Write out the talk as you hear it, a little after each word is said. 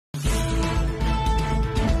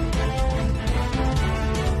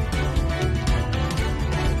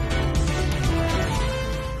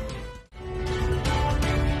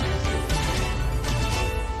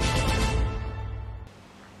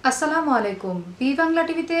আসসালামু আলাইকুম। বি বাংলা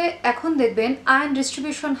টিভিতে এখন দেখবেন আয়ন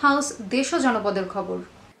ডিস্ট্রিবিউশন হাউস দেশ ও জনপদের খবর।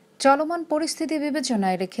 চলমান পরিস্থিতি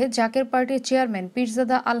বিবেচনায় রেখে জাকের পার্টির চেয়ারম্যান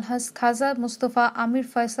পীরজাদা আলহাজ খাজা মুস্তফা আমির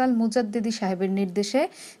ফয়সাল মুজাদ্দিদি সাহেবের নির্দেশে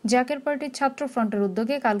জাকের পার্টির ছাত্র ফ্রন্টের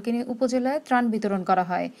উদ্যোগে কালকিনি উপজেলায় ত্রাণ বিতরণ করা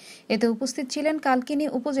হয়। এতে উপস্থিত ছিলেন কালকিনি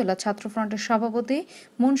উপজেলা ছাত্র ফ্রন্টের সভাপতি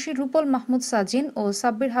মুন্সি রুপল মাহমুদ সাজিন ও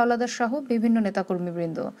সাব্বির হাওলাদার সহ বিভিন্ন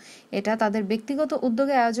নেতাকর্মীবৃন্দ। এটা তাদের ব্যক্তিগত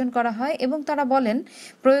উদ্যোগে আয়োজন করা হয় এবং তারা বলেন,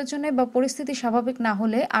 প্রয়োজনে বা পরিস্থিতি স্বাভাবিক না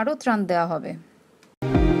হলে আরও ত্রাণ দেওয়া হবে।